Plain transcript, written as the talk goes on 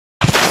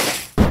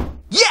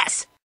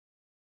Yes!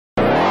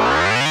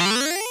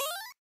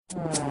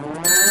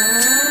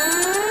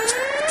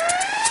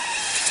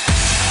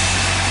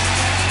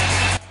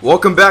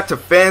 Welcome back to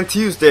Fan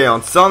Tuesday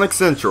on Sonic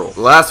Central.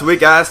 Last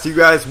week I asked you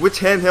guys which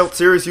handheld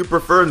series you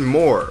preferred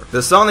more,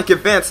 the Sonic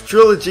Advance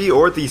Trilogy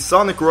or the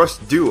Sonic Rush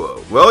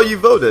Duo. Well, you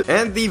voted,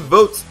 and the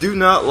votes do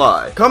not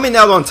lie. Coming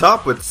out on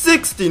top with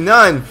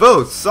 69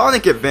 votes,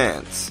 Sonic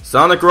Advance.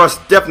 Sonic Rush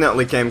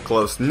definitely came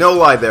close, no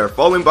lie there,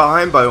 falling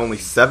behind by only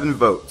 7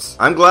 votes.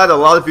 I'm glad a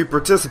lot of you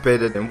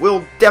participated, and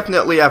we'll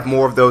definitely have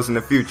more of those in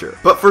the future.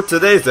 But for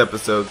today's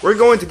episode, we're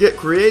going to get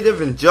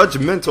creative and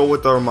judgmental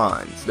with our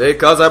minds,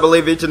 because I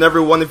believe each and every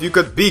one of you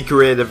could be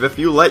creative if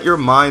you let your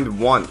mind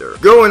wander.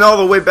 Going all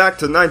the way back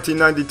to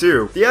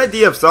 1992, the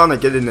idea of Sonic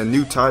getting a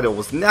new title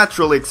was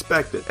naturally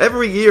expected.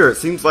 Every year it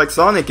seems like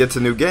Sonic gets a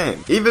new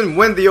game, even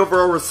when the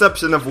overall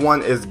reception of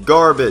one is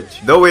garbage.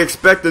 Though we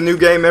expect a new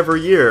game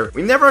every year,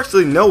 we never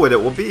actually know what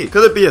it will be.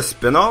 Could it be a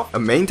spin-off? A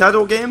main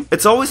title game?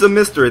 It's always a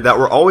mystery that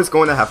we're always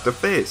going to have to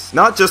face,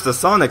 not just as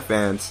Sonic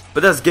fans,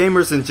 but as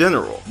gamers in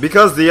general.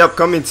 Because the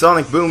upcoming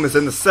Sonic boom is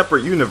in a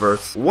separate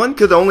universe, one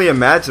could only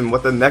imagine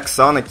what the next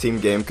Sonic Team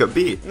game could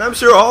be. And I'm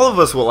sure all of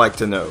us would like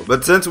to know,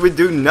 but since we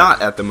do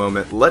not at the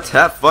moment, let's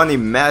have fun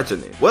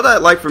imagining. What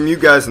I'd like from you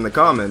guys in the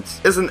comments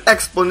is an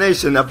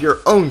explanation of your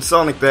own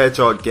Sonic the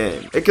Hedgehog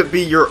game. It could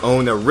be your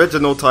own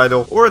original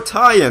title or a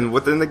tie-in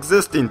with an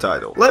existing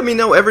title. Let me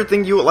know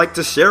everything you would like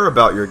to share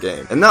about your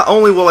game, and not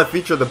only will I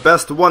feature the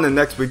best one in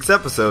next week's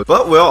episode,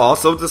 but we'll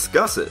also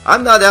discuss it.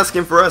 I'm not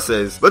asking for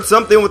essays, but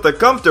something with a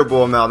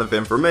comfortable amount of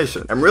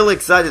information. I'm really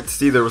excited to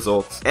see the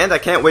results, and I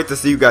can't wait to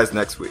see you guys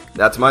next week.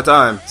 That's my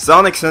time.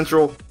 Sonic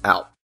Central,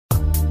 out.